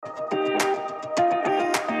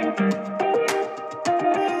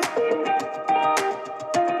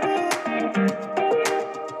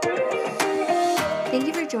Thank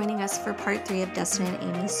you for joining us for part 3 of Dustin and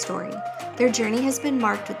Amy's story. Their journey has been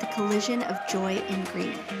marked with the collision of joy and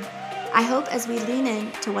grief. I hope as we lean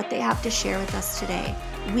in to what they have to share with us today,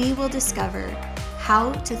 we will discover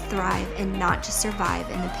how to thrive and not just survive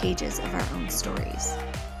in the pages of our own stories.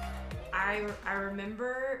 I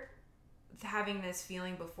remember having this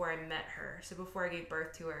feeling before I met her, so before I gave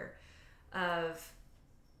birth to her, of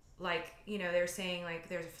like, you know, they're saying like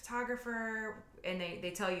there's a photographer and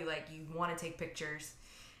they tell you like you want to take pictures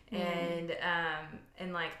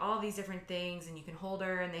and like all these different things, and you can hold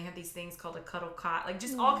her, and they have these things called a cuddle cot, like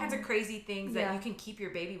just all kinds of crazy things that you can keep your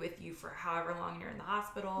baby with you for however long you're in the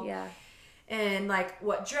hospital. And like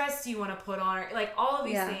what dress do you want to put on her, like all of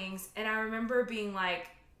these things. And I remember being like,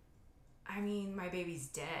 I mean, my baby's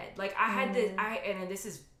dead. Like I had this, and this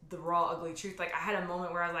is the raw, ugly truth. Like I had a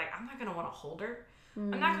moment where I was like, I'm not going to want to hold her.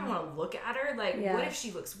 I'm not going to want to look at her. Like, what if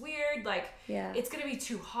she looks weird? Like, it's going to be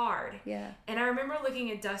too hard. And I remember looking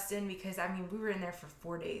at Dustin because, I mean, we were in there for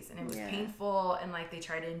 4 days and it was painful. And like, they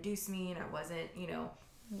tried to induce me and I wasn't, you know.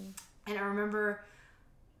 And I remember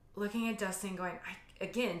looking at Dustin going,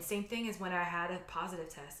 again, same thing as when I had a positive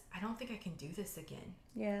test. I don't think I can do this again.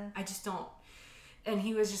 I just don't. And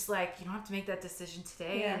he was just like, you don't have to make that decision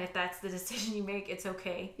today. And if that's the decision you make, it's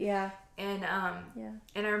okay. And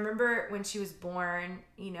and I remember when she was born,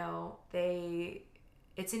 you know,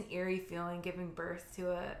 it's an eerie feeling giving birth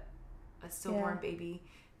to a stillborn baby,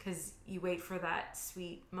 because you wait for that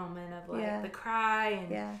sweet moment of like the cry,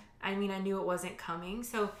 and I mean, I knew it wasn't coming,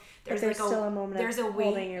 so there's like still a moment there's of a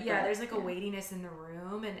holding your breath. there's like a weightiness in the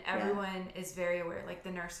room, and everyone is very aware. Like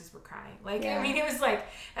the nurses were crying, like I mean, it was like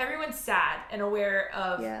everyone's sad and aware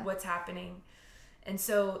of what's happening. And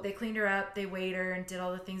so they cleaned her up, they weighed her, and did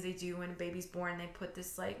all the things they do when a baby's born. They put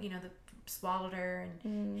this, like, you know, they swallowed her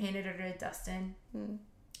and handed her to Dustin.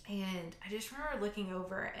 And I just remember looking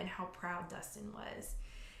over and how proud Dustin was.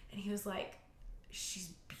 And he was like,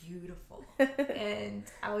 she's beautiful. And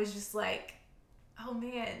I was just like, oh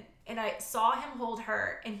man. And I saw him hold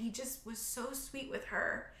her, and he just was so sweet with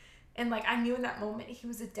her. And like, I knew in that moment he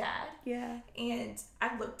was a dad. And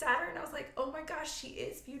I looked at her and I was like, oh my gosh, she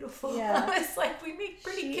is beautiful. I was like, we make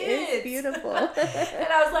pretty kids. She is beautiful. And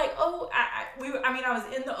I was like, oh, I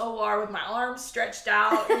was in the OR with my arms stretched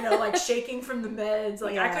out, you know, like shaking from the meds.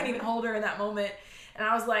 Like I couldn't even hold her in that moment. And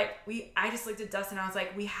I was like, I just looked at Dustin and I was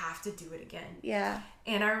like, we have to do it again.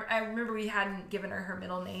 And I remember we hadn't given her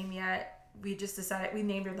middle name yet. We just decided, we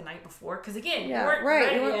named her the night before. Cause again, we weren't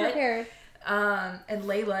prepared. And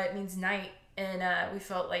Layla, it means night, and we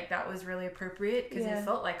felt like that was really appropriate because it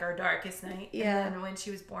felt like our darkest night. And then when she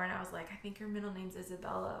was born, I was like, I think her middle name's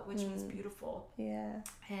Isabella, which means beautiful.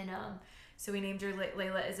 And so we named her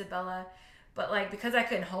Layla Isabella. But like, because I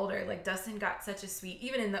couldn't hold her, like Dustin got such a sweet,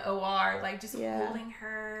 even in the OR, like just holding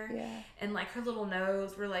her, and like her little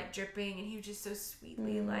nose were like dripping, and he would just so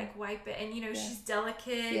sweetly like wipe it, and you know she's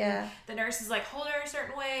delicate. And the nurse is like, hold her a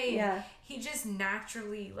certain way. And he just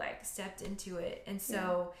naturally like stepped into it, and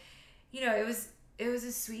so, you know, it was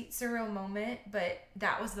a sweet, surreal moment. But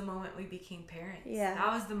that was the moment we became parents.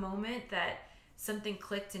 That was the moment that something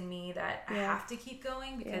clicked in me that I have to keep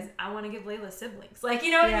going because I want to give Layla siblings. Like, you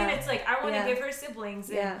know what I mean? It's like, I want to give her siblings.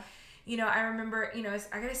 And, you know, I remember, you know,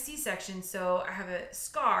 I got a C-section, so I have a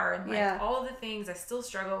scar and like all the things. I still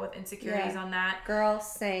struggle with insecurities on that. Girl,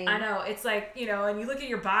 same. I know. It's like, you know, and you look at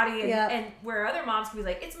your body and where other moms can be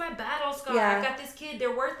like, it's my battle scar. I've got this kid.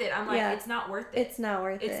 They're worth it. I'm like, it's not worth it. It's not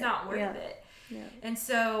worth it. It's not worth it. And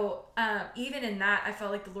so, even in that, I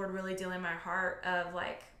felt like the Lord really dealing in my heart of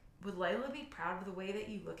like, would Layla be proud of the way that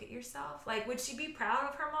you look at yourself? Like, would she be proud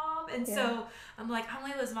of her mom? And so I'm like, I'm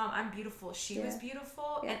Layla's mom. I'm beautiful. She was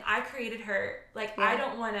beautiful. And I created her. Like, I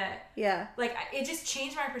don't want to. Like, it just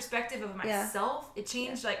changed my perspective of myself. It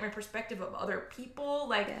changed, like, my perspective of other people.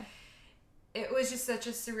 Like, it was just such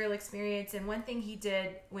a surreal experience. And one thing he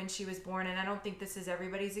did when she was born, and I don't think this is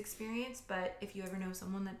everybody's experience, but if you ever know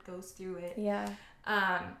someone that goes through it.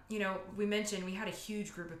 You know, we mentioned we had a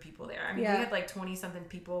huge group of people there. I mean, we had like 20 something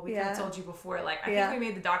people. We kind of told you before, like, I think we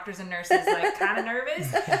made the doctors and nurses like kind of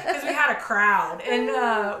nervous because we had a crowd and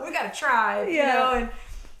we got a tribe, you know,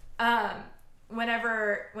 and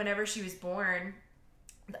whenever she was born,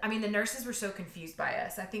 I mean, the nurses were so confused by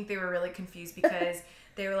us. I think they were really confused because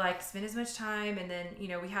they were like, spend as much time, and then, you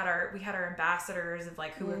know, we had our ambassadors of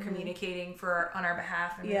like who were communicating on our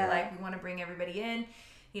behalf, and we were like, we want to bring everybody in,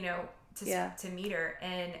 you know, to meet her.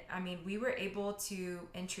 And I mean, we were able to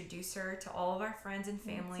introduce her to all of our friends and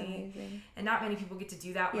family, and not many people get to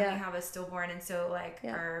do that when they have a stillborn. And so like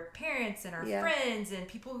our parents and our friends and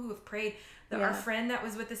people who have prayed, our friend that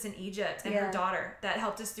was with us in Egypt and her daughter that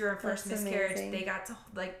helped us through our first miscarriage, they got to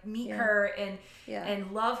like meet her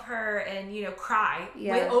and love her and, you know, cry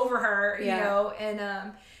over her, you know, and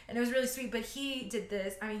it was really sweet. But he did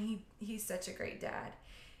this. I mean, he's such a great dad.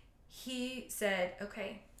 He said,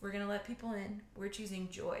 okay, we're going to let people in. We're choosing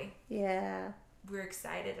joy. Yeah. We're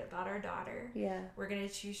excited about our daughter. Yeah. We're going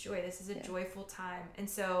to choose joy. This is a joyful time. And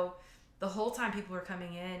so the whole time people were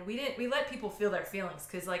coming in, we let people feel their feelings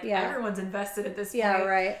because like everyone's invested at this point. Yeah,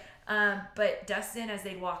 right. But Dustin, as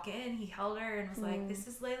they'd walk in, he held her and was like, this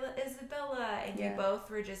is Layla Isabella. And you both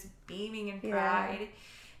were just beaming in pride.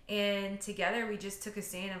 And together we just took a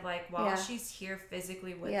stand of like, while she's here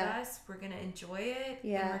physically with us, we're going to enjoy it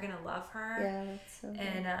and we're going to love her. Yeah, that's so good.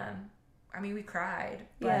 And, I mean, we cried,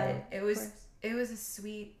 but it was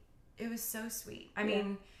so sweet. I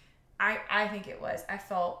mean, I think it was, I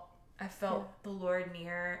felt the Lord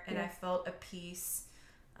near, and I felt a peace,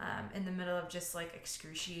 in the middle of just like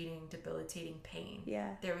excruciating, debilitating pain. Yeah.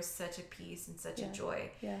 There was such a peace and such a joy.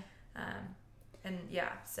 Yeah.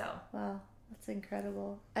 So. Wow. That's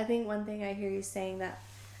incredible. I think one thing I hear you saying that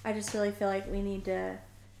I just really feel like we need to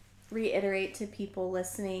reiterate to people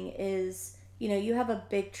listening is, you know, you have a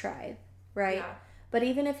big tribe, right? Yeah. But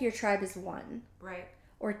even if your tribe is 1, right,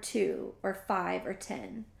 or 2, or 5, or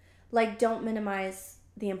 10, like, don't minimize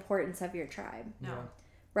the importance of your tribe. No.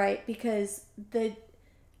 Right? Because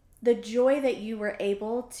the joy that you were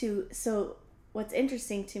able to, so what's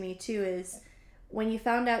interesting to me too is when you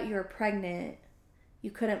found out you were pregnant, you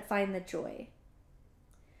couldn't find the joy.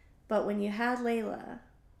 But when you had Layla,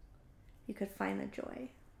 you could find the joy.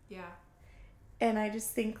 Yeah. And I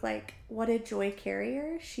just think, like, what a joy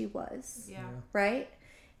carrier she was. Yeah. Right?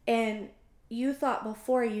 And you thought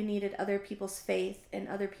before you needed other people's faith and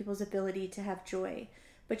other people's ability to have joy.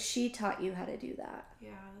 But she taught you how to do that. Yeah,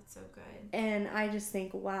 that's so good. And I just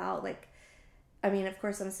think, wow, like, I mean, of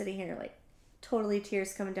course I'm sitting here, like, totally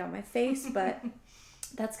tears coming down my face, but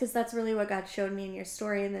that's because that's really what God showed me in your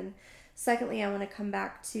story. And then secondly, I want to come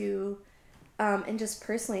back to, and just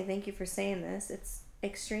personally, thank you for saying this. It's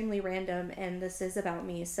extremely random and this is about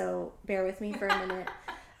me, so bear with me for a minute.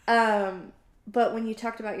 But when you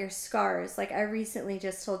talked about your scars, like I recently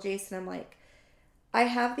just told Jason, I'm like, I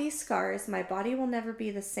have these scars. My body will never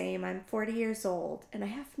be the same. I'm 40 years old and I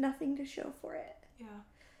have nothing to show for it. Yeah.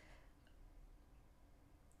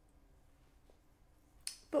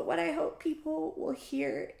 But what I hope people will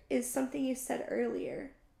hear is something you said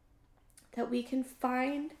earlier, that we can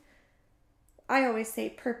find, I always say,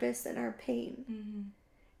 purpose in our pain. Mm-hmm.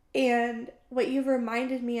 And what you've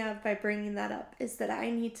reminded me of by bringing that up is that I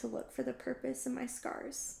need to look for the purpose in my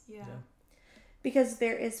scars. Yeah. Because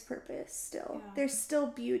there is purpose still. Yeah. There's still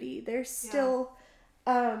beauty. There's still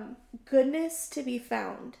goodness to be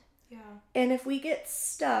found. Yeah. And if we get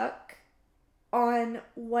stuck on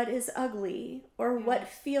what is ugly or what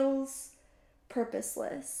feels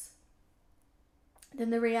purposeless, then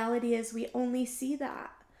the reality is we only see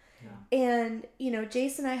that. Yeah. And, you know,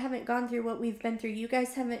 Jason and I haven't gone through what we've been through. You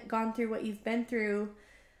guys haven't gone through what you've been through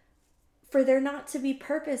for there not to be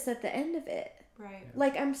purpose at the end of it. Right.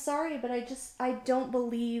 Like, I'm sorry, but I don't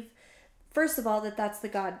believe, first of all, that that's the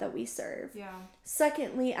God that we serve. Yeah.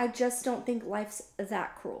 Secondly, I just don't think life's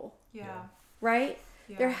that cruel. Yeah. Right?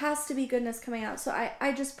 Yeah. There has to be goodness coming out. So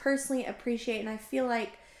I just personally appreciate, and I feel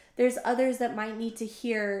like there's others that might need to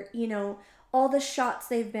hear, you know, all the shots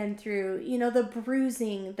they've been through, you know, the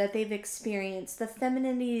bruising that they've experienced, the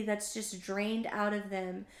femininity that's just drained out of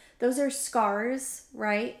them. Those are scars,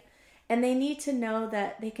 right? And they need to know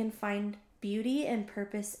that they can find beauty and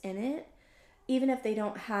purpose in it, even if they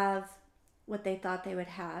don't have what they thought they would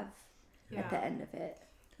have at the end of it.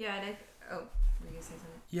 Yeah, and were you going to say something?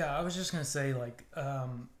 Yeah, I was just going to say, like,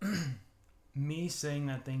 me saying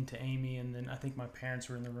that thing to Amy, and then I think my parents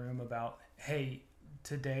were in the room about, hey,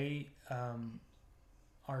 today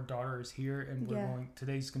our daughter is here and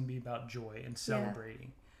today's going to be about joy and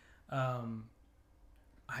celebrating.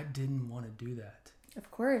 I didn't want to do that. Of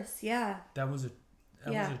course, yeah. That was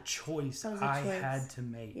a choice I had to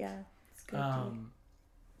make. Yeah, it's good.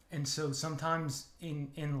 And so sometimes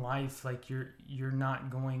in life, like you're not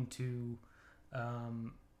going to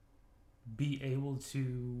be able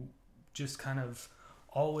to just kind of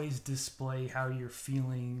always display how you're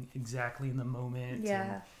feeling exactly in the moment.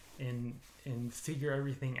 Yeah. And figure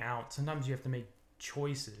everything out. Sometimes you have to make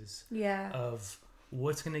choices. Yeah. Of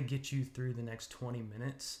what's going to get you through the next 20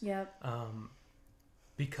 minutes. Yep.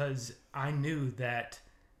 Because I knew that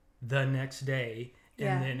the next day.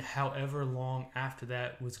 Yeah. And then however long after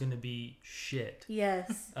that was going to be shit.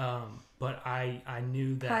 Yes. But I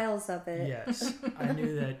knew that. Piles of it. Yes. I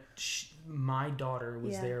knew that my daughter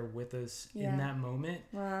was there with us in that moment.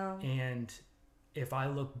 Wow. And if I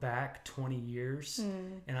look back 20 years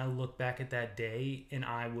and I look back at that day and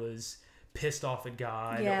I was pissed off at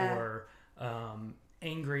God or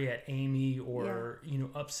angry at Amy or,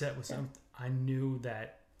 upset with something, I knew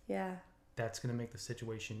that that's going to make the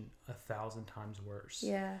situation 1,000 times worse.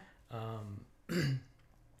 Yeah.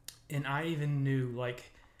 And I even knew,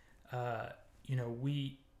 like I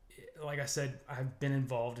said, I've been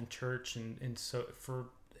involved in church and so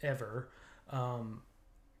forever.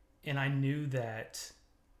 And I knew that,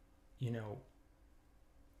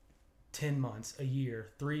 10 months, a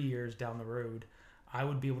year, 3 years down the road, I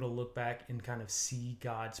would be able to look back and kind of see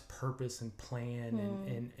God's purpose and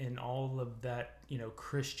plan and all of that,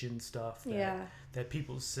 Christian stuff that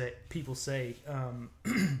people say.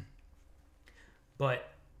 But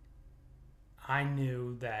I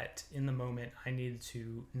knew that in the moment I needed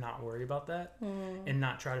to not worry about that and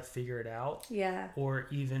not try to figure it out or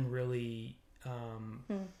even really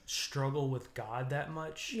struggle with God that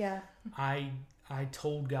much. I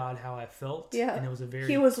told God how I felt, and it was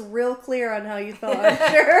he was real clear on how you felt, I'm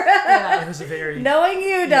sure. It was a very... Knowing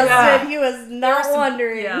you, Dustin, he was not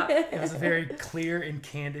wondering. It was a very clear and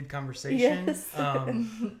candid conversation. Yes.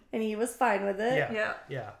 And he was fine with it.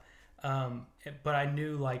 But I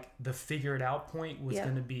knew, like, the figure it out point was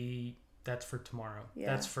going to be, that's for tomorrow.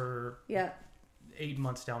 That's for 8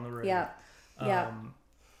 months down the road.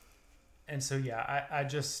 And so, I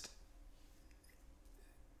just...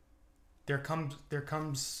 There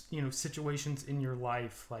comes situations in your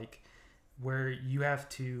life like where you have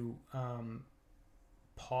to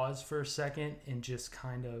pause for a second and just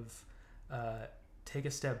kind of take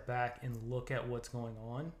a step back and look at what's going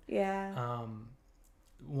on.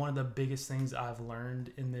 One of the biggest things I've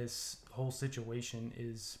learned in this whole situation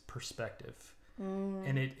is perspective.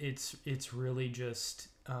 And it's really just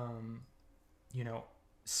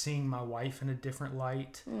seeing my wife in a different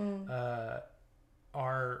light,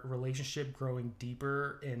 our relationship growing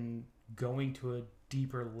deeper and going to a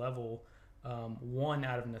deeper level, one,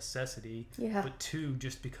 out of necessity, but two,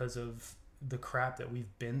 just because of the crap that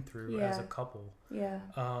we've been through as a couple.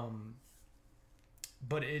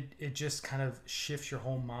 But it just kind of shifts your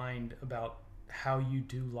whole mind about how you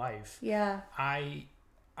do life. I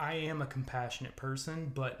am a compassionate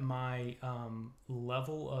person, but my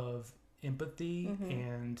level of empathy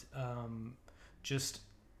and just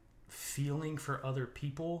feeling for other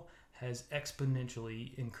people has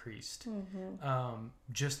exponentially increased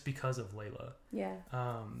just because of Layla.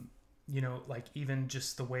 Like even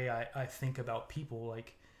just the way I think about people,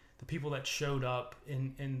 like the people that showed up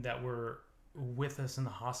and that were with us in the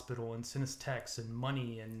hospital and sent us texts and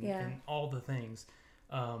money and all the things.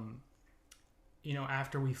 After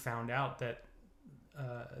we found out that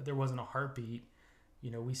there wasn't a heartbeat,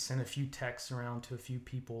 we sent a few texts around to a few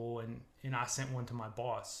people and I sent one to my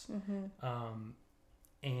boss.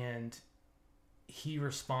 And he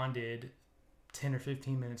responded 10 or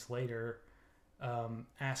 15 minutes later,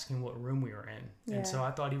 asking what room we were in. And so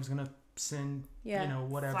I thought he was going to send,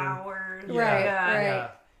 whatever. Flowers. Right.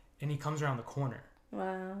 And he comes around the corner.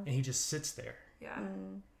 Wow. And he just sits there.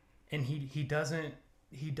 And he doesn't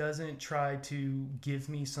try to give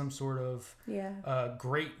me some sort of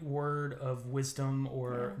great word of wisdom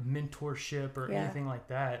or mentorship or anything like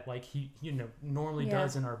that, like he normally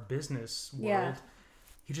does in our business world.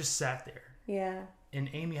 He just sat there. And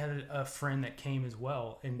Amy had a friend that came as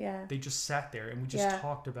well, and they just sat there and we just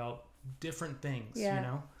talked about different things.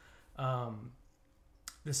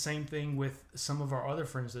 The same thing with some of our other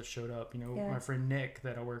friends that showed up. My friend Nick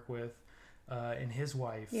that I work with and his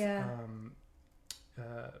wife.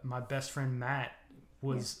 My best friend Matt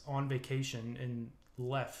was on vacation and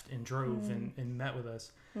left and drove and met with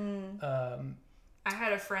us. I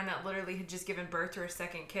had a friend that literally had just given birth to her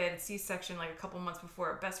second kid, C-section, like a couple months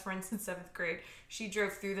before. Our best friend since 7th grade. She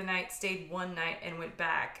drove through the night, stayed one night, and went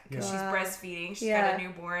back because she's breastfeeding. She's got a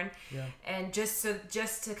newborn, and just to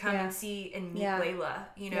come and see and meet Layla,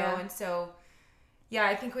 And so,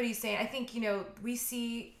 I think what he's saying. I think we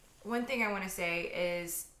see. One thing I want to say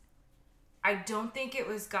is, I don't think it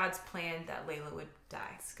was God's plan that Layla would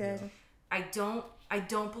die. That's good. I I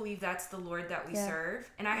don't believe that's the Lord that we Yeah. serve.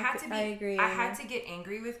 And I had to be, I agree, I Amy. had to get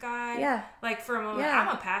angry with God. Yeah. Like for a moment, Yeah. I'm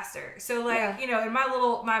a pastor. So like, Yeah. you know, in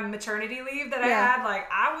my maternity leave that I Yeah. had, like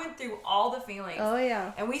I went through all the feelings. Oh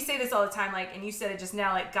yeah. And we say this all the time, like, and you said it just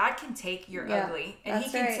now, like God can take your Yeah. ugly and That's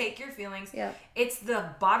he can right. take your feelings. Yeah. It's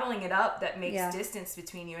the bottling it up that makes Yeah. distance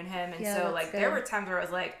between you and him. And Yeah, so that's like good. there were times where I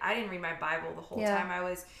was like, I didn't read my Bible the whole Yeah. time I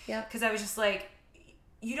was, Yep. because I was just like,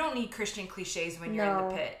 you don't need Christian cliches when you're in No.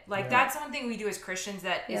 the pit. Like Yeah. that's one thing we do as Christians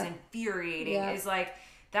that is Yeah. infuriating. Yeah. Is like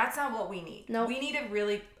that's not what we need. Nope. We need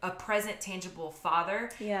a present, tangible Father.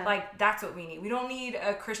 Yeah. Like that's what we need. We don't need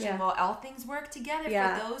a Christian. Yeah. Well, all things work together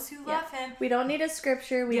Yeah. for those who Yeah. love Him. We don't need a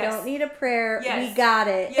scripture. We Yes. don't need a prayer. Yes. We got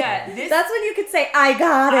it. Yeah, this- That's when you could say, I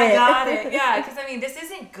got it. I got it. Yeah, because I mean, this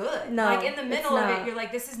isn't good. No, like in the it's middle of not. it, you're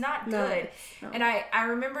like, this is not No, good. it's not. And I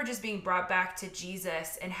remember just being brought back to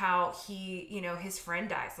Jesus and how he, you know, his friend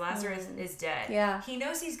dies. Lazarus is dead. Yeah. He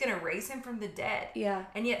knows he's going to raise him from the dead. Yeah.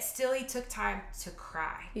 And yet still he took time to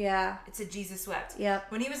cry. Yeah. It's a Jesus wept.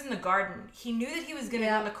 Yep. When he was in the garden, he knew that he was going to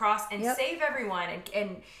Yep. go on the cross and Yep. save everyone.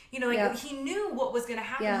 And you know, like Yep. he knew what was going to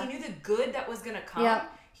happen. Yeah. He knew the good that was going to come.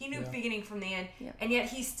 Yep. He knew Yeah. the beginning from the end. Yep. And yet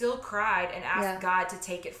he still cried and asked Yeah. God to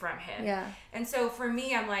take it from him. Yeah. And so for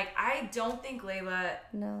me, I'm like, I don't think Layla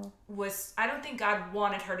No. I don't think God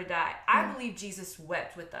wanted her to die. I Yeah. believe Jesus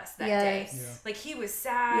wept with us that Yes. day. Yeah. Like he was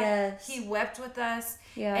sad. Yes. He wept with us.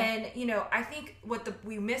 Yeah. And, you know, I think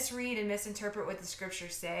we misread and misinterpret what the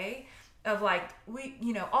scriptures say of like,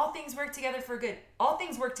 all things work together for good. All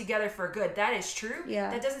things work together for good. That is true.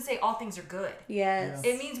 Yeah. That doesn't say all things are good. Yes.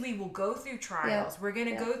 It means we will go through trials. We're going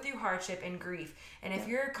to Yeah. go through hardship and grief. And if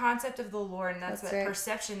your concept of the Lord, and that's That's what right.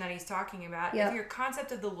 perception that he's talking about, Yeah. if your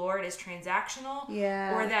concept of the Lord is transactional,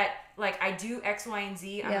 Yeah. or that like I do X, Y, and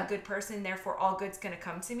Z, I'm Yeah. a good person, therefore all good's going to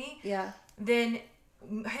come to me, Yeah. then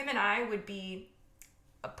him and I would be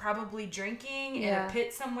probably drinking in Yeah. a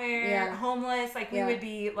pit somewhere, Yeah. homeless. Like we Yeah. would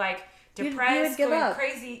be like You would depressed, give going up.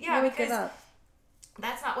 crazy. You Yeah, would give because up.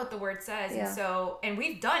 that's not what the word says. Yeah. And so, and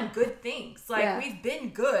we've done good things. Like Yeah. we've been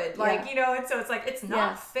good. Like, Yeah. and so it's like, it's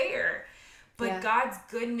not Yeah. fair. But Yeah. God's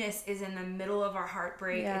goodness is in the middle of our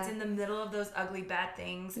heartbreak. Yeah. It's in the middle of those ugly, bad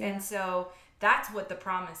things. Yeah. And so that's what the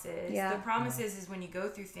promise is. Yeah. The promise is when you go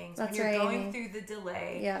through things, That's when you're right, going Amy. through the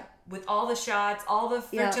delay, Yeah. with all the shots, all the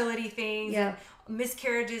Yeah. fertility things, Yeah. and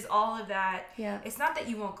miscarriages, all of that. Yeah. It's not that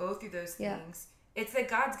you won't go through those Yeah. things. It's that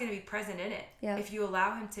God's going to be present in it Yeah. if you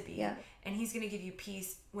allow Him to be. Yeah. And He's going to give you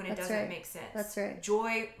peace when it That's doesn't right. make sense. That's right.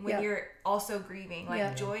 Joy when Yeah. you're also grieving. Like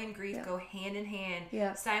Yeah. joy and grief Yeah. go hand in hand.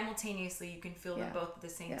 Yeah. Simultaneously, you can feel them Yeah. both at the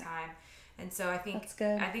same Yeah. time. And so I think That's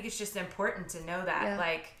good. I think it's just important to know that Yeah.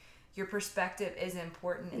 like your perspective is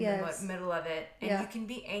important in Yes. the middle of it. And Yeah. you can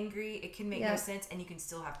be angry, it can make Yeah. no sense, and you can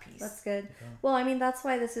still have peace. That's good. Okay. Well, I mean, that's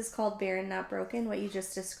why this is called barren, not broken. What you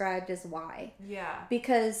just described is why. Yeah.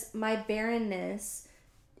 Because my barrenness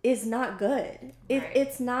is not good. Right.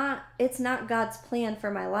 It's not God's plan for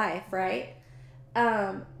my life, right?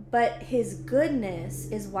 But His goodness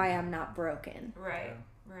is why I'm not broken. Right.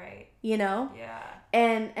 Right. You know? Yeah.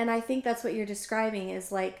 And I think that's what you're describing is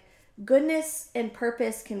like goodness and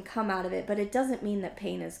purpose can come out of it, but it doesn't mean that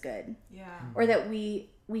pain is good Yeah. or that we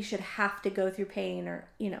should have to go through pain or,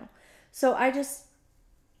 So I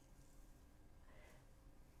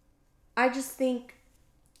just think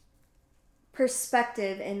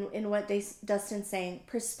perspective in what Dustin's saying,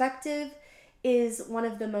 perspective is one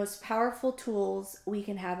of the most powerful tools we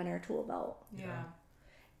can have in our tool belt. Yeah.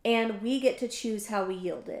 And we get to choose how we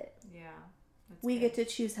yield it. Yeah. That's We good. get to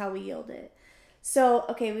choose how we yield it. So,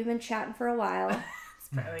 okay, we've been chatting for a while. It's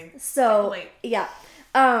probably So, late. yeah.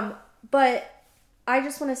 But I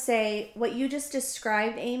just want to say what you just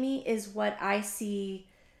described, Amy, is what I see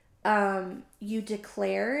you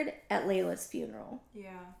declared at Layla's funeral. Yeah.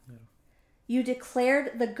 You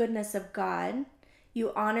declared the goodness of God.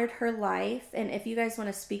 You honored her life. And if you guys want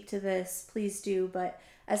to speak to this, please do. But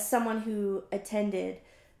as someone who attended,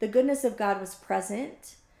 the goodness of God was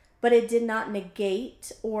present, but it did not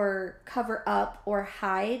negate or cover up or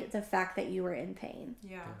hide the fact that you were in pain.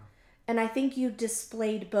 Yeah. And I think you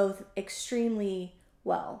displayed both extremely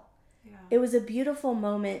well. Yeah. It was a beautiful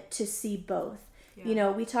moment to see both.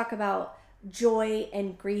 Yeah. We talk about joy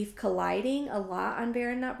and grief colliding a lot on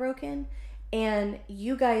Barren Not Broken. And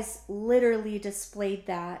you guys literally displayed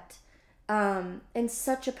that in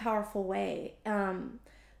such a powerful way.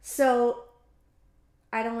 So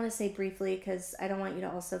I don't want to say briefly because I don't want you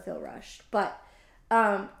to also feel rushed. But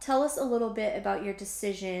tell us a little bit about your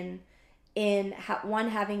decision in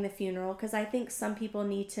having the funeral, because I think some people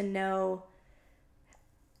need to know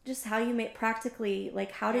just how you make practically,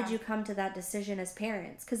 like, how did Yeah. you come to that decision as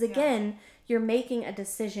parents? Because again, you're making a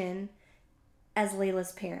decision as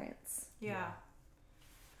Layla's parents? Yeah.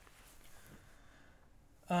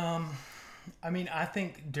 I mean, I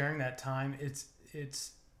think during that time, it's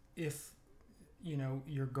if you know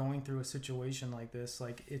you're going through a situation like this,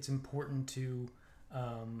 like it's important to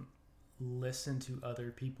listen to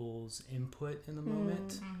other people's input in the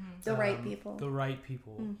moment. The right people. The right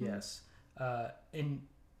people, yes.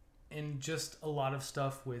 And just a lot of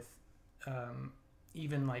stuff with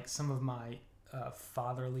even like some of my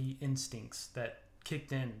fatherly instincts that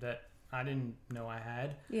kicked in that I didn't know I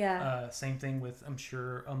had. Yeah. Same thing with, I'm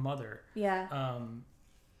sure, a mother. Yeah.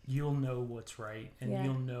 You'll know what's right, and Yeah.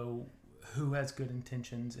 you'll know who has good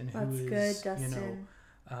intentions and who That's is, good, Dustin.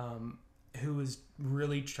 you know, who is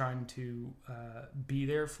really trying to be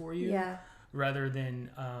there for you, Yeah. rather than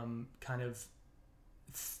kind of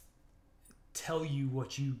tell you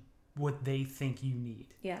what they think you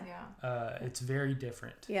need. Yeah. Yeah. It's very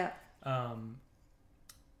different. Yeah.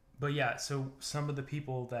 But yeah, so some of the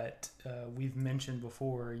people that we've mentioned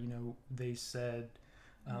before, you know, they said,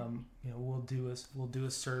 you know, we'll do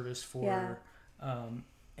a service for,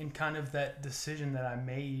 and kind of that decision that I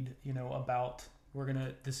made, you know, about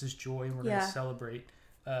this is joy and we're gonna celebrate.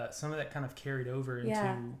 Some of that kind of carried over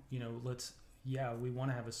into, you know, we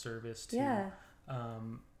want to have a service to.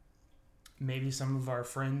 Maybe some of our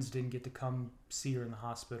friends didn't get to come see her in the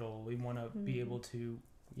hospital. We want to be able to,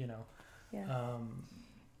 you know.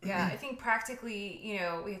 Yeah, I think practically, you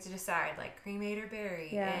know, we had to decide, like, cremate or bury.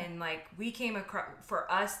 Yeah. And, like, we came across,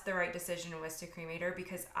 for us, the right decision was to cremate her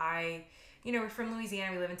because you know, we're from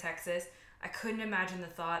Louisiana, we live in Texas. I couldn't imagine the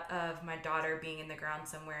thought of my daughter being in the ground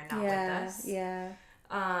somewhere not with us. Yeah.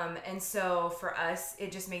 And so for us,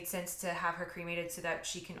 it just made sense to have her cremated so that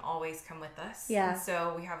she can always come with us. Yeah. And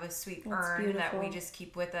so we have a sweet That's urn beautiful. that we just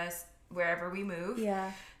keep with us wherever we move.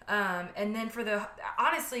 Yeah. And then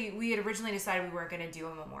honestly, we had originally decided we weren't going to do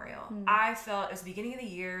a memorial. I felt it was the beginning of the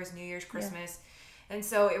year, it was New Year's, Christmas. And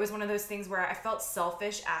so it was one of those things where I felt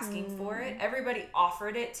selfish asking for it. Everybody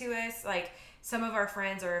offered it to us. Like, some of our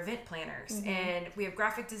friends are event planners and we have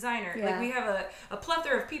graphic designers. Yeah. Like, we have a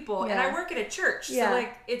plethora of people and I work at a church. Yeah. So,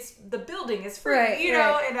 like, the building is free, Right, you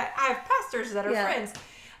know, and I have pastors that are friends.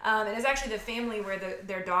 And it's actually the family where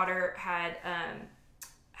their daughter had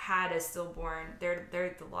a stillborn.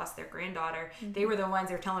 They lost their granddaughter. They were the ones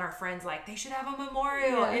that were telling our friends, like, they should have a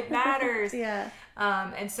memorial. It matters.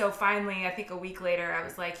 And so finally, I think a week later, I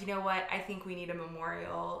was like, you know what? I think we need a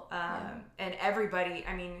memorial. And everybody,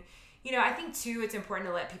 I mean, you know, I think too, it's important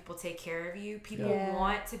to let people take care of you. People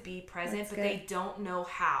want to be present, but they don't know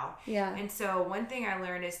how. Yeah. And so one thing I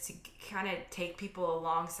learned is to kind of take people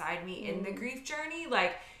alongside me in the grief journey,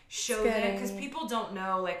 like, show them, because people don't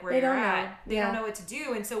know, like, where you're at. They don't know what to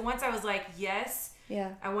do. And so once I was like, yes,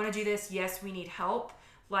 I want to do this. Yes, we need help.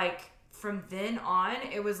 Like, from then on,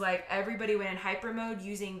 it was like everybody went in hyper mode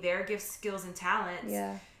using their gifts, skills, and talents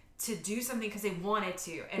to do something because they wanted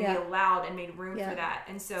to, and we allowed and made room for that.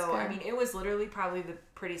 And so, I mean, it was literally probably the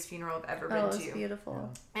prettiest funeral I've ever been to. Oh, it was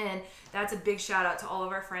beautiful. And that's a big shout out to all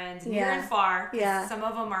of our friends, near and far. Some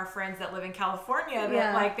of them are friends that live in California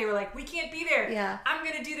that like, they were like, we can't be there. I'm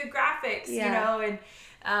going to do the graphics, you know?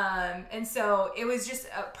 And so it was just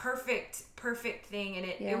a perfect thing. And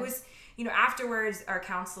it was, you know, afterwards, our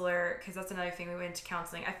counselor, because that's another thing, we went into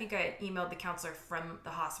counseling. I think I emailed the counselor from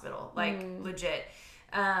the hospital, like legit.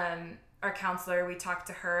 Our counselor, we talked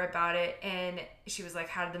to her about it, and she was like,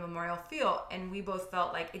 how did the memorial feel? And we both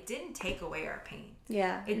felt like it didn't take away our pain.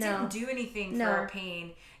 It didn't do anything for our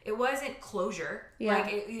pain. It wasn't closure.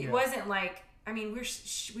 Like, it wasn't like, I mean,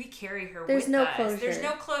 we carry her with us. Closure. There's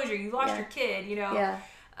no closure. You lost your kid, you know?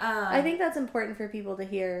 I think that's important for people to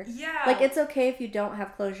hear. Yeah. Like, it's okay if you don't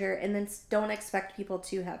have closure, and then don't expect people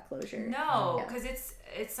to have closure. No, because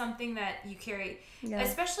it's something that you carry,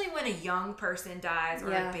 especially when a young person dies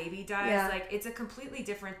or a baby dies. Like, it's a completely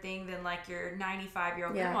different thing than, like, your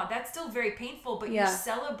 95-year-old grandma. That's still very painful, but you're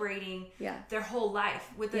celebrating their whole life.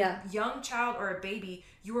 With a young child or a baby,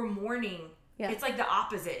 you are mourning. It's like the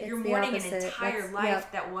opposite. You're mourning an entire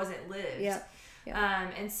life that wasn't lived.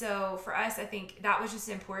 And so for us, I think that was just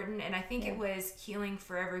important, and I think it was healing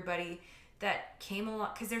for everybody that came along,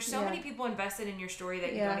 because there's so many people invested in your story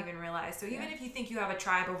that you don't even realize. So even if you think you have a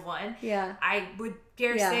tribe of one, I would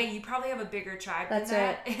dare say you probably have a bigger tribe than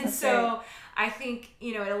that. And so I think,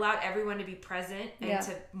 you know, it allowed everyone to be present and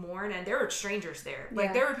to mourn, and there were strangers there.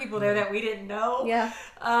 Like, there were people there that we didn't know.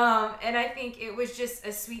 And I think it was just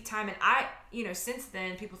a sweet time. And you know, since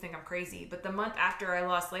then, people think I'm crazy, but the month after I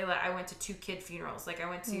lost Layla, I went to 2 kid funerals. Like, I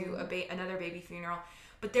went to another baby funeral.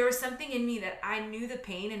 but there was something in me that I knew the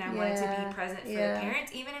pain and I wanted to be present for the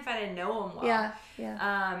parents, even if I didn't know them well.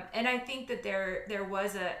 And I think that there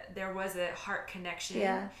was a heart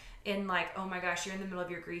connection in like, oh my gosh, you're in the middle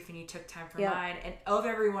of your grief and you took time for mine, and of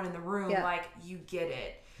everyone in the room, like, you get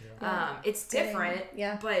it. It's different,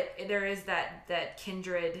 but there is that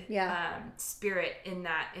kindred spirit in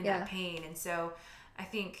that pain. And so I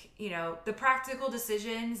think, the practical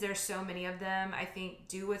decisions, there's so many of them. I think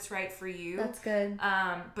do what's right for you. That's good.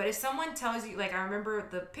 But if someone tells you, like, I remember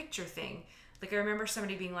the picture thing, like, I remember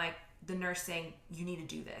somebody being like, the nurse saying, you need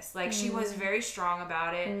to do this. Like, she was very strong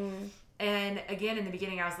about it. And again, in the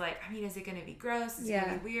beginning, I was like, I mean, is it going to be gross? Is it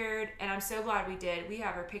going to be weird? And I'm so glad we did. We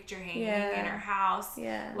have her picture hanging in our house.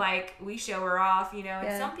 Like, we show her off,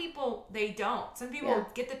 And some people, they don't. Some people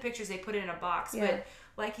get the pictures, they put it in a box. But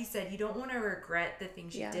like you said, you don't want to regret the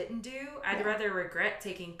things you didn't do. I'd rather regret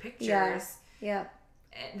taking pictures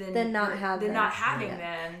than not having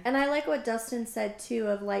them. And I like what Dustin said, too,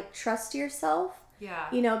 of, like, trust yourself.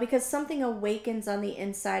 Because something awakens on the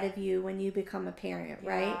inside of you when you become a parent,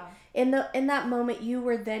 right? In that moment, you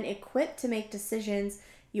were then equipped to make decisions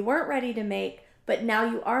you weren't ready to make, but now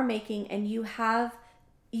you are making, and you have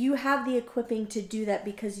the equipping to do that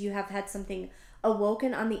because you have had something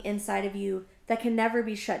awoken on the inside of you that can never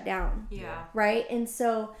be shut down. Right? And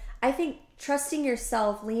so I think trusting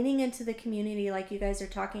yourself, leaning into the community like you guys are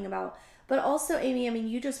talking about, but also, Amy, I mean,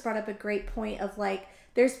 you just brought up a great point of, like,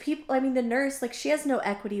 there's people, I mean, the nurse, like, she has no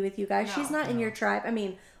equity with you guys. No, she's not in your tribe. I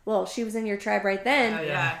mean, well, she was in your tribe right then.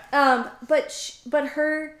 But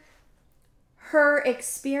her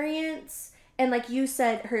experience and, like you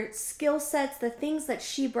said, her skill sets, the things that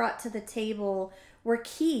she brought to the table were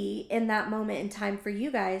key in that moment in time for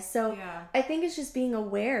you guys. So I think it's just being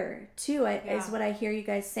aware, too, is what I hear you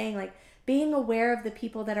guys saying. Like, being aware of the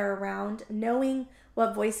people that are around, knowing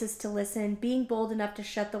what voices to listen, being bold enough to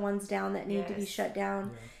shut the ones down that need to be shut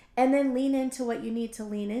down, and then lean into what you need to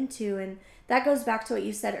lean into. And that goes back to what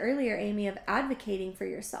you said earlier, Amy, of advocating for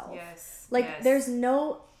yourself. There's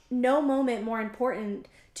no moment more important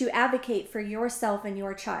to advocate for yourself and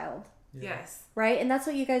your child. Right? And that's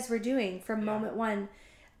what you guys were doing from moment one.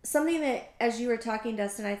 Something that, as you were talking,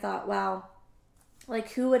 Dustin, I thought, wow,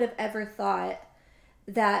 like, who would have ever thought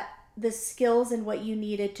that the skills and what you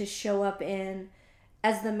needed to show up in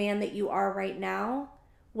as the man that you are right now,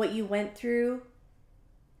 what you went through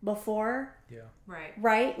before.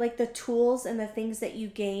 Right? Like, the tools and the things that you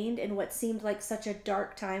gained in what seemed like such a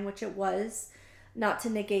dark time, which it was, not to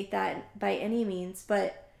negate that by any means,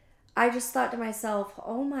 but I just thought to myself,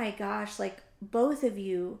 oh my gosh, like, both of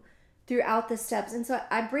you throughout the steps. And so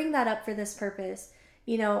I bring that up for this purpose.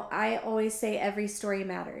 I always say every story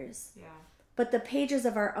matters. But the pages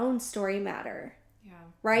of our own story matter.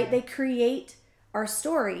 Right? They create our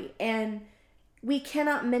story, and we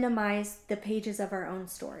cannot minimize the pages of our own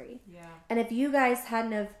story. And if you guys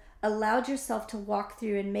hadn't have allowed yourself to walk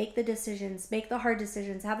through and make the decisions, make the hard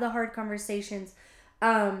decisions, have the hard conversations,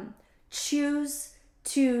 choose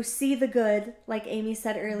to see the good, like Amy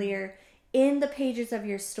said earlier, in the pages of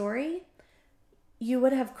your story, you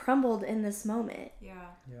would have crumbled in this moment.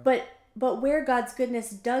 But where God's goodness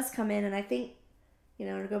does come in, and I think,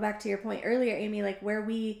 to go back to your point earlier, Amy, like, where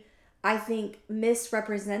we, I think,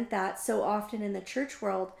 misrepresent that so often in the church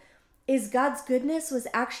world, is God's goodness was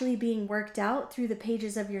actually being worked out through the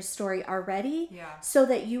pages of your story already, so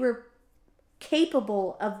that you were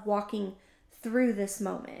capable of walking through this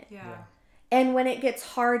moment. And when it gets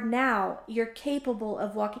hard now, you're capable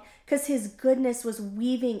of walking, because his goodness was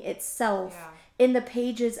weaving itself in the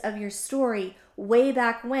pages of your story way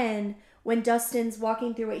back when Dustin's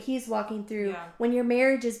walking through what he's walking through, when your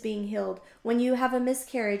marriage is being healed, when you have a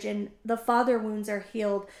miscarriage and the father wounds are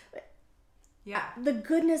healed. The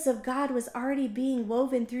goodness of God was already being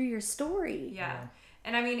woven through your story.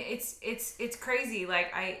 And I mean, it's crazy,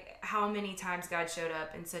 like, how many times God showed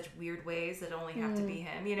up in such weird ways that only have to be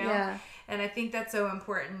him, And I think that's so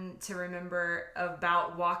important to remember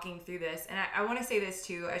about walking through this. And I want to say this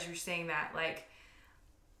too, as you're saying that, like,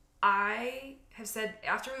 I have said,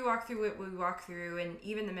 after we walk through what we walk through, and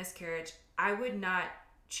even the miscarriage, I would not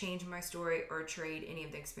change my story or trade any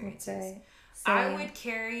of the experiences. I would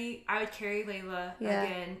carry Layla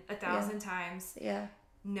again 1,000 times.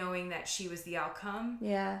 Knowing that she was the outcome.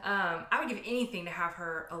 I would give anything to have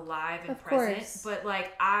her alive and present. But,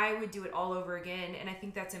 like, I would do it all over again. And I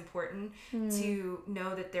think that's important to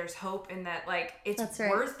know that there's hope, and that, like, it's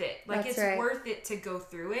worth it. Like, it's worth it to go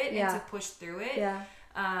through it and to push through it.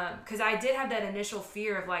 Because I did have that initial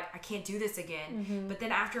fear of, like, I can't do this again. But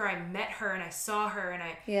then after I met her and I saw her and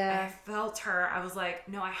I felt her, I was like,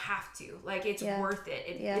 no, I have to. Like, it's worth it.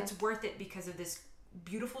 It's worth it because of this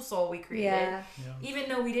beautiful soul we created. Yeah. Even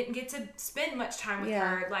though we didn't get to spend much time with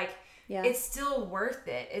her, like, it's still worth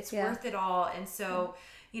it. It's worth it all. And so,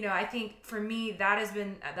 you know, I think for me, that has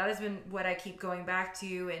been what I keep going back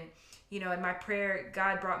to. And, you know, in my prayer,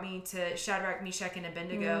 God brought me to Shadrach, Meshach, and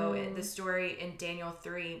Abednego, and the story in Daniel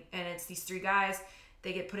 3. And it's these 3 guys,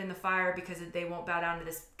 they get put in the fire because they won't bow down to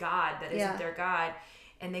this God that isn't their God.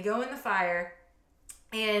 And they go in the fire,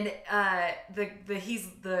 and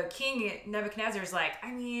the king Nebuchadnezzar is like,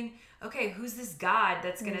 I mean, okay, who's this God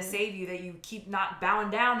that's gonna save you, that you keep not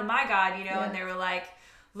bowing down to my God, you know? And they were like,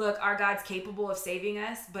 look, our God's capable of saving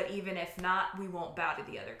us, but even if not, we won't bow to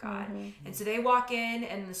the other God. And so they walk in,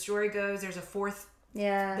 and the story goes, there's a fourth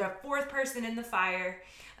person in the fire.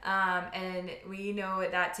 And we know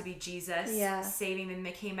that to be Jesus saving them.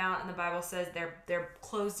 They came out, and the Bible says their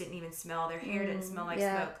clothes didn't even smell, their hair didn't smell like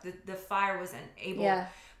smoke. The fire wasn't able,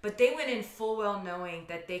 but they went in full well knowing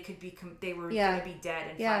that they could be, they were going to be dead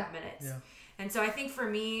in 5 minutes. And so I think for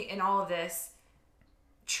me in all of this,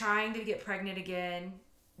 trying to get pregnant again,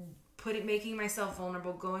 making myself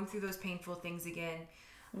vulnerable, going through those painful things again,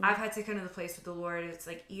 I've had to come to the place with the Lord. It's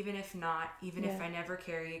like, even if not, even if I never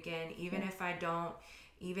carry again, even if I don't,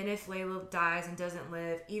 even if Layla dies and doesn't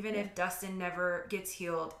live, even if Dustin never gets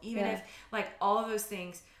healed, even if, like, all of those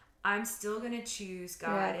things, I'm still going to choose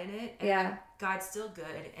God in it. And God's still good.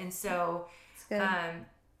 And so,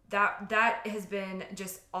 that has been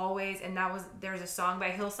just always, and there's a song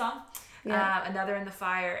by Hillsong, Another in the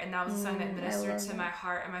Fire, and that was a song that ministered to my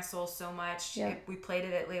heart and my soul so much. We played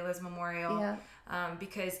it at Layla's memorial.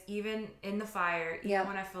 Because even in the fire, even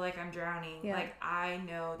when I feel like I'm drowning, like, I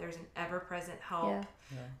know there's an ever-present help.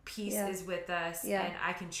 Peace is with us, and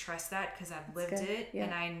I can trust that because I've lived it,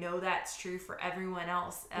 and I know that's true for everyone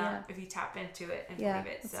else if you tap into it and believe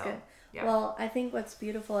it. So, good. Well, I think what's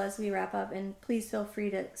beautiful as we wrap up, and please feel free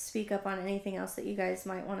to speak up on anything else that you guys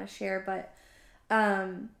might want to share, but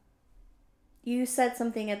you said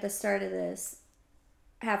something at the start of this,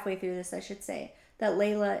 halfway through this, I should say,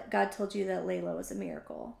 that God told you that Layla was a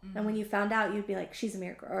miracle. And when you found out, you'd be like, she's a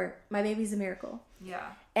miracle, or my baby's a miracle.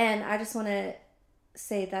 And I just want to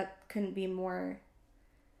say that couldn't be more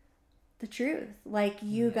the truth. Like,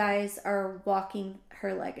 you guys are walking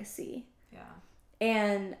her legacy.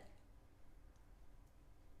 And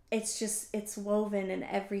it's woven in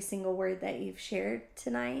every single word that you've shared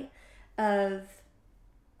tonight of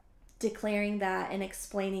declaring that and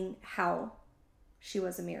explaining how she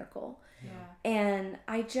was a miracle. And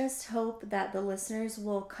I just hope that the listeners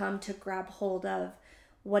will come to grab hold of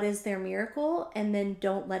what is their miracle, and then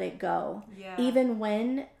don't let it go. Even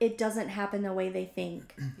when it doesn't happen the way they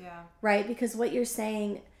think. Right? Because what you're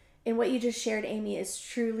saying and what you just shared, Amy, is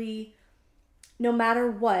truly, no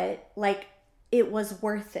matter what, like, it was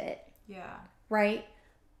worth it. Right?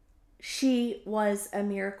 She was a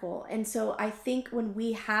miracle. And so I think when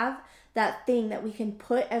we have that thing that we can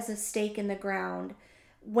put as a stake in the ground,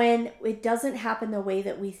 when it doesn't happen the way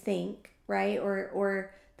that we think, right?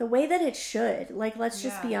 Or the way that it should, like, let's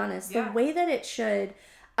just be honest, the way that it should,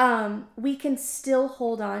 we can still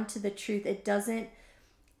hold on to the truth. It doesn't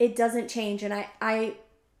change. And I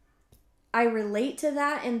relate to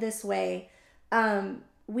that in this way.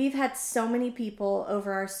 We've had so many people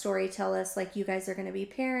over our story tell us, like, you guys are going to be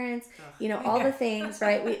parents, all the things,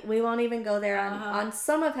 right? We won't even go there on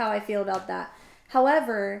some of how I feel about that.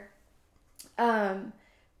 However, it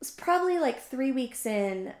was probably like 3 weeks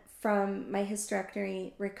in from my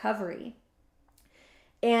hysterectomy recovery.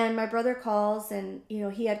 And my brother calls, and,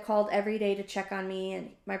 he had called every day to check on me. And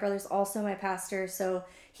my brother's also my pastor, so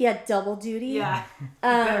he had double duty.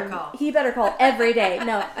 Better call. He better call every day.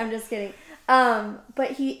 No, I'm just kidding.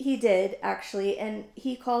 But he did, actually. And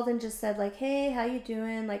he called and just said, like, hey, how you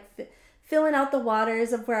doing? Like, filling out the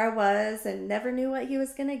waters of where I was, and never knew what he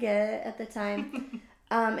was going to get at the time.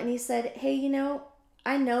 And he said, hey,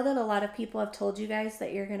 I know that a lot of people have told you guys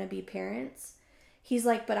that you're going to be parents. He's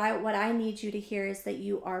like, but what I need you to hear is that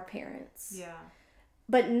you are parents.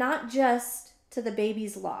 But not just to the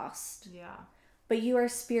baby's lost. But you are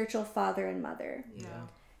spiritual father and mother.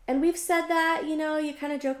 And we've said that, you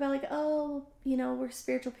kind of joke about, like, oh, we're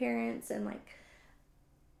spiritual parents. And, like,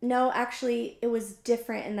 no, actually, it was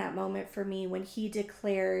different in that moment for me when he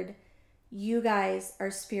declared, you guys are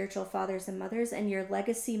spiritual fathers and mothers, and your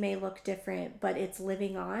legacy may look different, but it's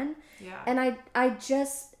living on. And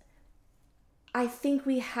I think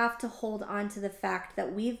we have to hold on to the fact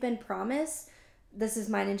that we've been promised, this is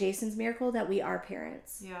mine and Jason's miracle, that we are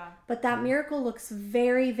parents. But that miracle looks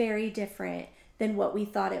very, very different than what we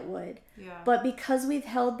thought it would. Yeah. But because we've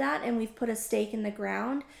held that and we've put a stake in the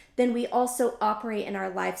ground, then we also operate in our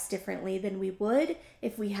lives differently than we would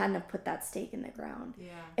if we hadn't have put that stake in the ground.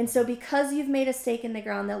 Yeah. And so because you've made a stake in the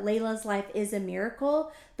ground that Layla's life is a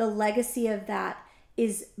miracle, the legacy of that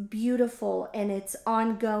is beautiful and it's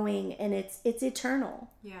ongoing and it's eternal.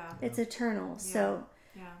 Yeah. It's eternal. Yeah. So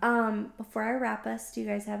Yeah. before I wrap us, do you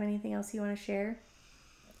guys have anything else you want to share?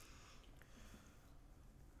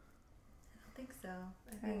 I don't think so.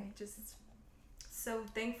 I think just so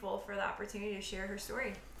thankful for the opportunity to share her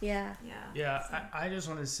story. Yeah. Yeah. Yeah, So- I just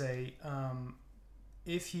want to say,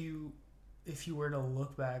 if you were to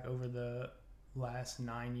look back over the last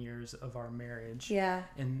 9 years of our marriage, Yeah.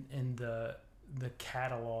 and the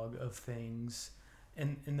catalog of things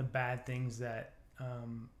and the bad things that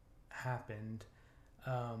happened,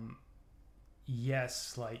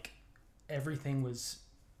 yes, like everything was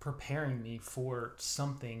preparing me for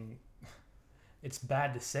something. It's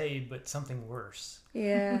bad to say, but something worse.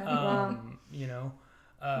 Yeah. Wow. You know,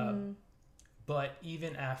 but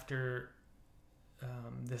even after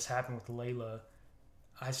this happened with Layla,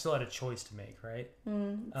 I still had a choice to make, right?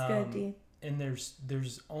 It's good, D. And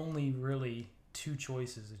there's only really two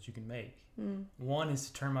choices that you can make. One is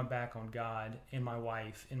to turn my back on God and my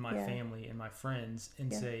wife and my family and my friends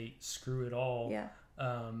and say, screw it all. Yeah.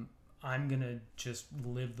 I'm gonna just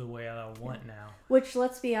live the way I want now. Which,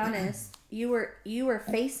 let's be honest, you were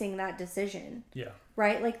facing that decision. Yeah.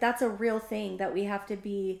 Right? Like, that's a real thing that we have to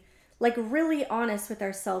be, like, really honest with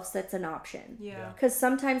ourselves. That's an option. Yeah. Because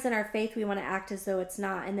sometimes in our faith, we want to act as though it's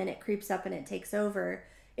not, and then it creeps up and it takes over.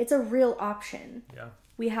 It's a real option. Yeah.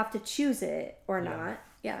 We have to choose it or not.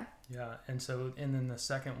 Yeah. Yeah. And then the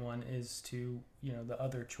second one is to, the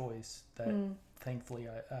other choice that thankfully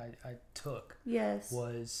I took. Yes.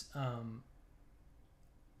 Was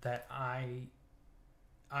that I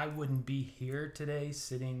wouldn't be here today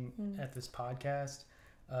sitting at this podcast.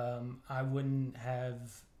 I wouldn't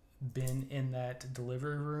have been in that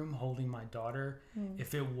delivery room holding my daughter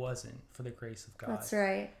if it wasn't for the grace of God. That's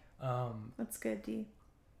right. That's good, D.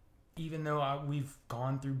 Even though we've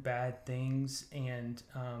gone through bad things and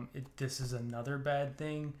this is another bad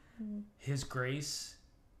thing, His grace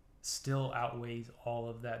still outweighs all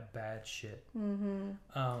of that bad shit.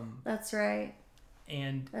 That's right.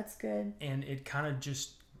 And that's good. And it kind of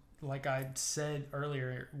just, like I said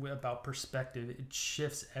earlier about perspective, it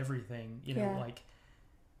shifts everything. Like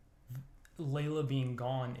Layla being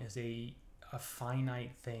gone is a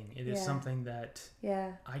finite thing. It is something that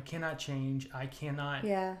I cannot change. I cannot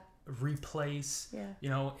replace.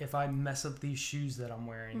 If I mess up these shoes that I'm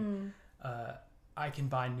wearing, I can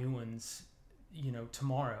buy new ones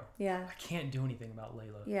tomorrow. I can't do anything about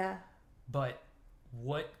Layla. But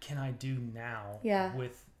what can I do now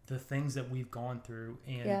with the things that we've gone through,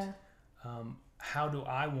 and how do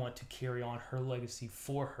I want to carry on her legacy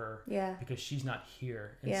for her? Because she's not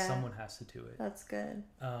here and someone has to do it. That's good.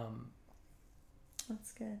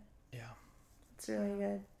 That's good. Yeah. That's really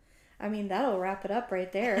good. I mean, that'll wrap it up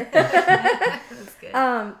right there. That's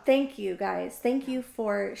good. Thank you, guys. Thank you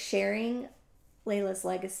for sharing Layla's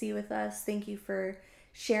legacy with us. Thank you for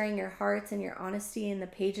sharing your hearts and your honesty in the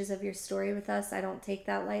pages of your story with us. I don't take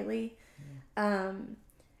that lightly. I'm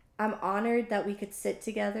honored that we could sit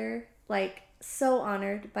together, like so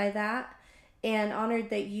honored by that, and honored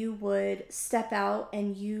that you would step out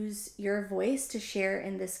and use your voice to share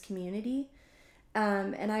in this community.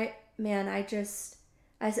 And I've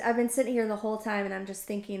been sitting here the whole time and I'm just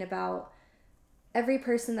thinking about every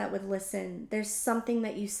person that would listen. There's something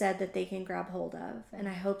that you said that they can grab hold of, and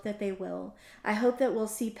I hope that they will. I hope that we'll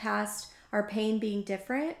see past our pain being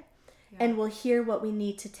different and we'll hear what we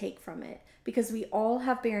need to take from it, because we all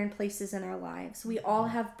have barren places in our lives. We all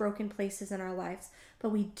have broken places in our lives, but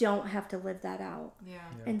we don't have to live that out.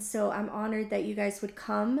 And so I'm honored that you guys would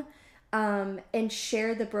come and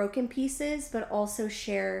share the broken pieces, but also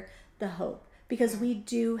share the hope, because we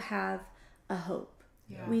do have a hope.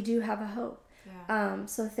 We do have a hope.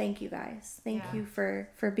 So thank you guys. Thank you for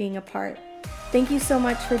being a part. Thank you so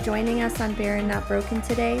much for joining us on Barren Not Broken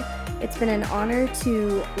today. It's been an honor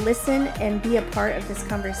to listen and be a part of this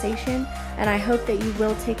conversation, and I hope that you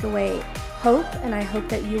will take away hope, and I hope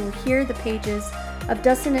that you will hear the pages of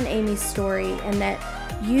Dustin and Amy's story, and that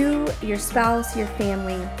you, your spouse, your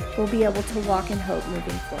family will be able to walk in hope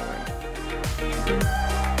moving forward.